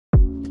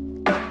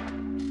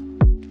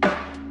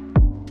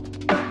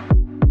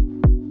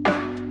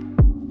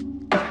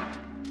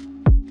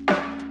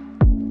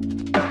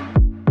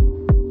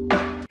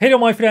Hello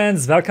my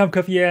friends, welcome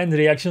Coffee and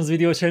Reactions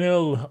video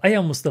channel. I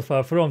am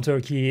Mustafa from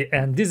Turkey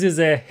and this is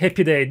a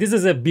happy day. This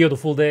is a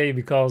beautiful day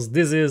because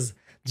this is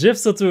Jeff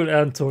Satur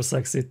and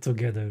TorSaksit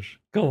together.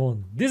 Come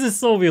on, this is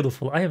so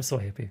beautiful. I am so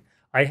happy.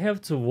 I have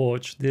to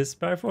watch this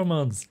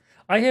performance.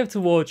 I have to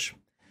watch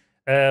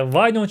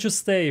Why Don't You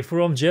Stay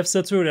from Jeff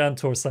Satur and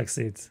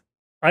TorSaksit.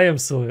 I am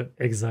so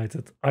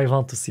excited. I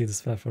want to see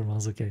this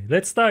performance. Okay,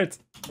 let's start.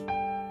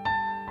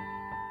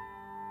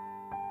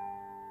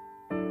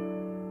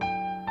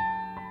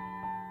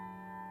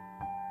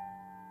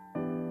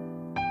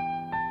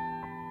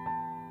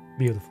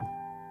 Beautiful.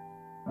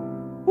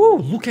 Woo,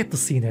 look at the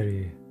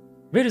scenery.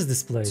 Where is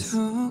this place?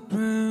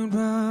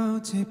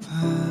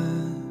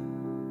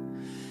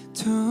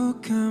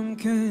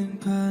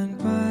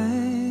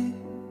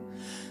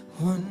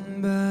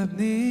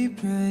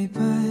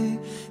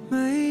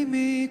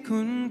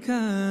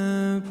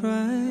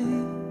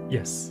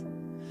 Yes.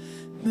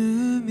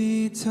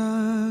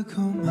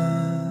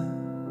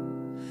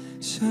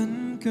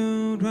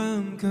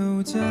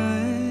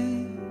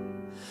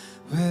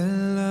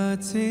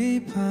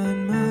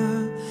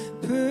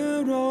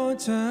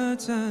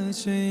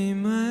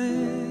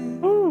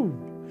 Ooh.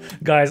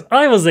 Guys,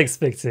 I was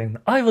expecting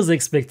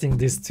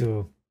this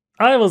too.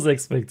 I was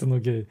expecting,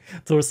 okay.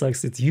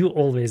 TorSaksit, you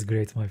always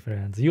great, my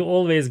friend. You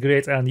always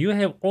great and you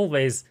have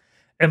always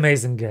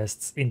amazing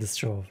guests in this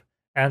show.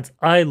 And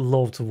I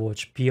love to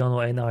watch Piano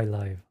and I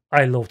Live.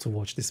 I love to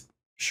watch this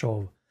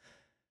show.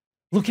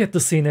 Look at the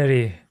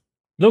scenery.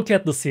 Look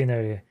at the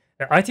scenery.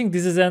 I think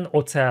this is an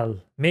hotel.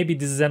 Maybe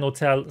this is an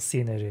hotel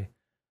scenery.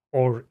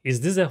 Or is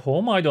this a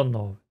home? I don't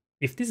know.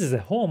 If this is a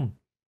home,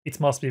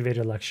 it must be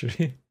very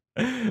luxury.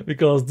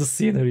 Because the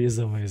scenery is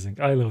amazing.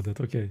 I love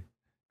that. Okay.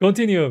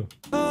 Continue.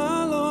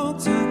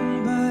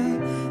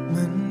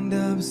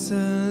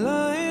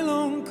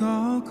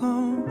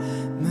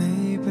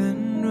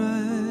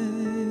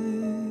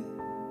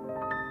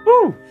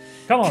 Woo!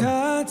 Come on.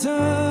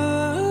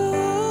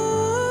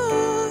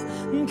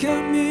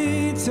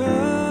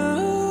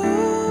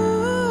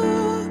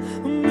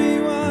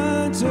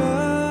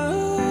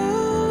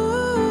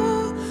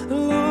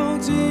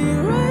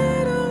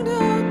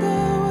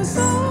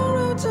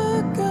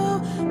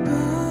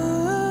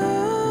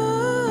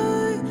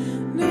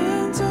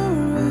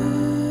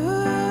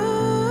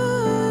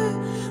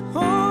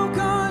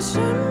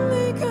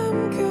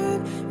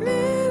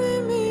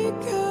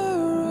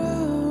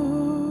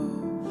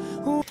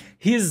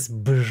 His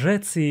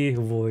breathy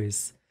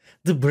voice.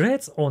 The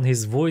breath on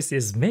his voice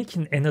is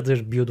making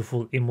another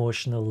beautiful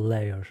emotional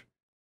layer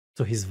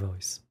to his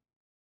voice.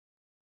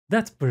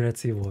 That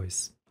breathy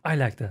voice. I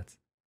like that.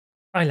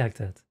 I like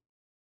that.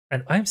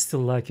 And I'm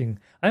still watching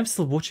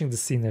the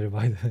scenery,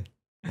 by the way.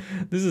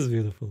 This is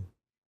beautiful.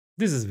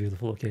 This is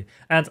beautiful, okay.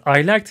 And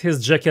I liked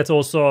his jacket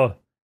also.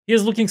 He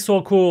is looking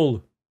so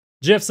cool.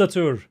 Jeff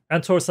Satur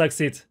and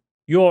TorSaksit,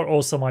 you are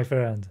also my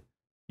friend.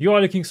 You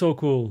are looking so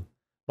cool.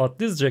 But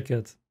this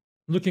jacket,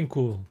 looking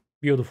cool,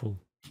 beautiful.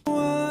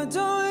 What do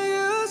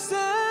you say?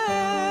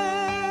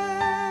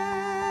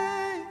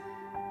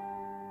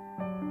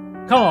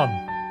 Come on.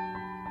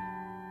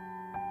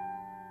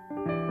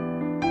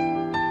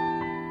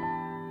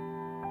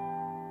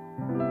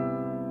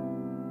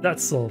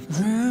 That's soft.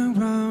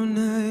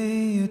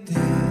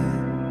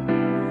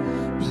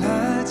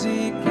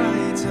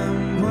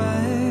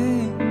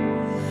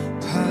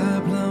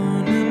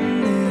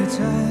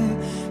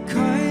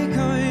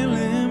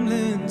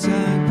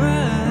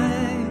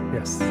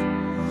 Yes.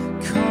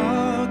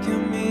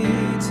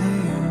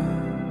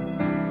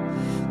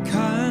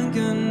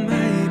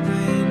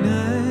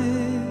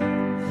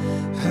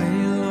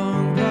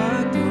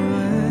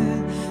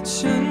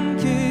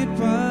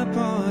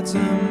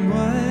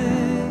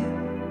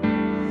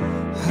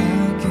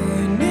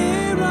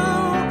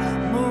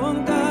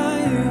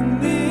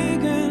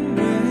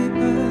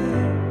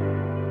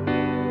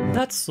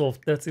 That's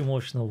soft, that's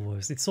emotional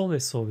voice. It's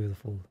always so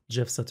beautiful.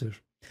 Jeff Satur.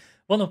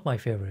 One of my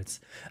favorites.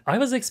 I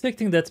was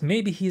expecting that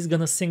maybe he's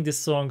gonna sing this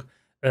song.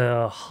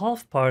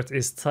 Half part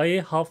is Thai,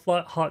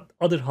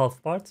 other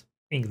half part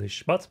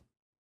English. But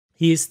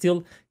he is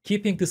still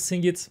keeping to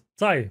sing it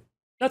Thai.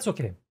 That's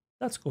okay.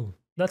 That's cool.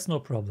 That's no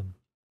problem.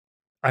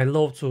 I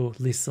love to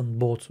listen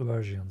both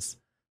versions.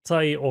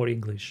 Thai or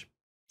English.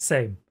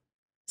 Same.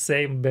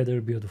 Same, better,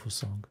 beautiful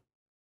song.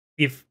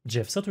 If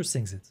Jeff Satur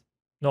sings it.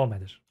 No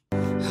matter.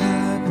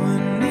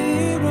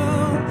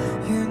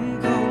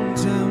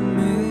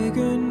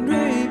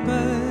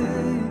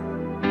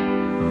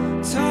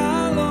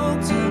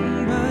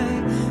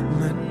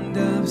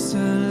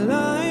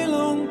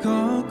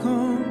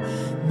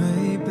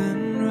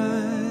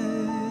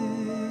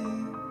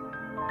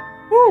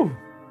 Woo!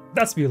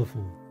 That's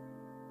beautiful.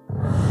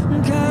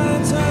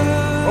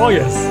 Oh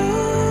yes.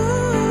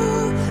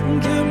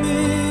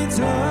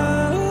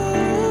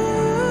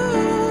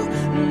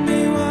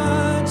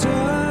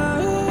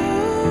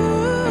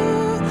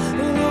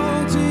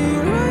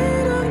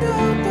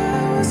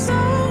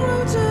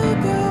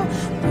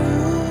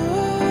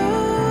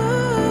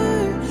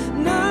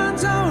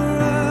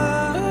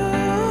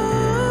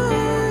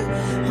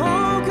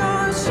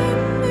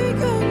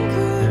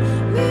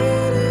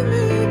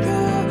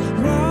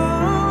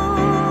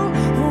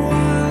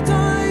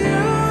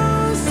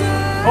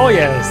 Oh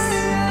yes.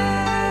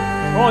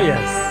 Oh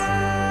yes.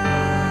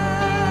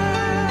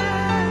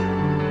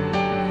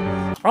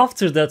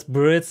 After that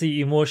breathy,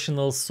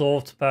 emotional,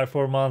 soft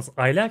performance,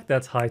 I like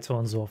that high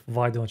tones of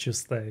Why Don't You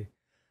Stay.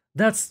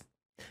 That's,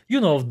 you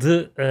know,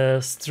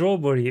 the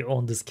strawberry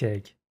on this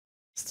cake.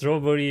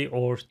 Strawberry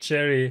or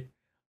cherry,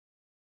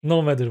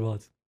 no matter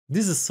what.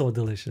 This is so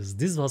delicious.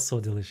 This was so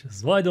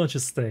delicious. Why don't you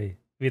stay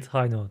with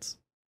high notes?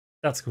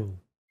 That's cool.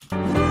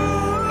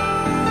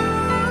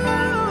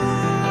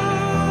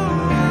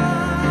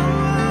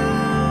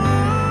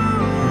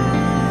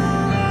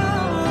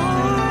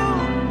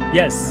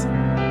 Yes.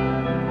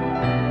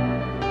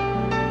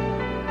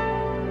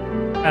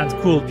 And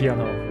cool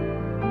piano.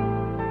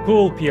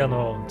 Cool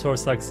piano,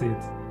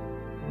 TorSaksit.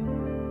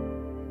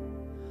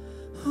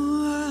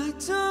 Why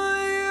don't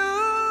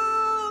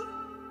you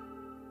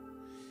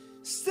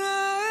stay?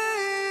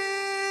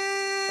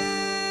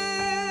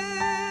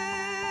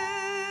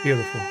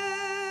 Beautiful.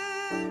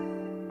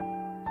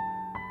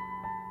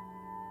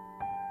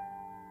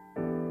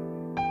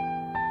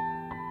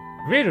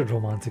 Very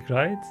romantic,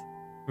 right?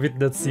 With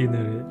that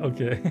scenery.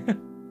 Okay.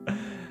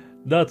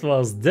 That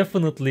was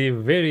definitely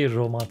very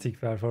romantic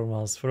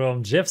performance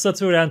from Jeff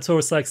Satur and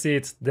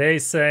TorSaksit. They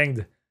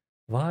sang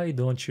Why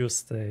Don't You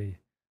Stay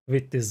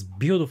with this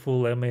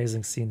beautiful,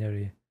 amazing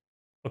scenery.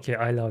 Okay,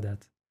 I love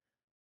that.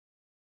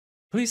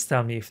 Please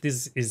tell me if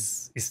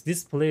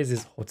this place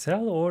is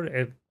hotel or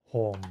a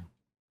home.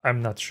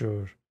 I'm not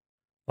sure,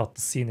 but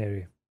the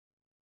scenery,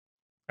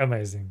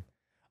 amazing.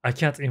 I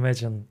can't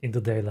imagine in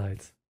the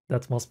daylight.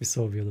 That must be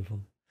so beautiful.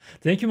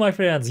 Thank you, my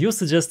friends. You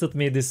suggested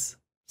me this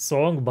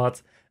song,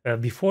 but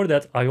before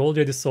that, I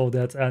already saw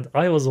that and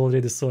I was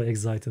already so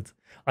excited.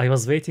 I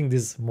was waiting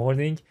this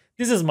morning.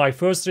 This is my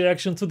first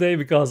reaction today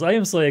because I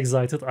am so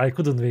excited. I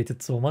couldn't wait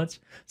it so much.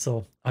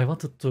 So I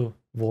wanted to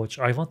watch,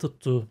 I wanted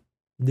to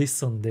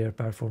listen their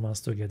performance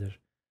together.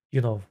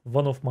 You know,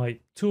 one of my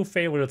two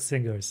favorite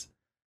singers,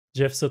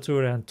 Jeff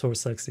Satur and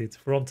TorSaksit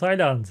from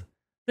Thailand.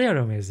 They are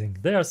amazing.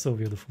 They are so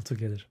beautiful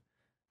together.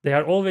 They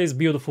are always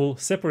beautiful,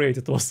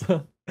 separated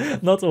also.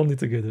 Not only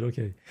together,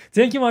 okay.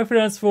 Thank you, my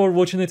friends, for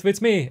watching it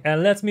with me.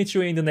 And let's meet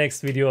you in the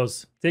next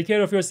videos. Take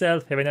care of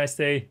yourself. Have a nice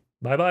day.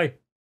 Bye-bye.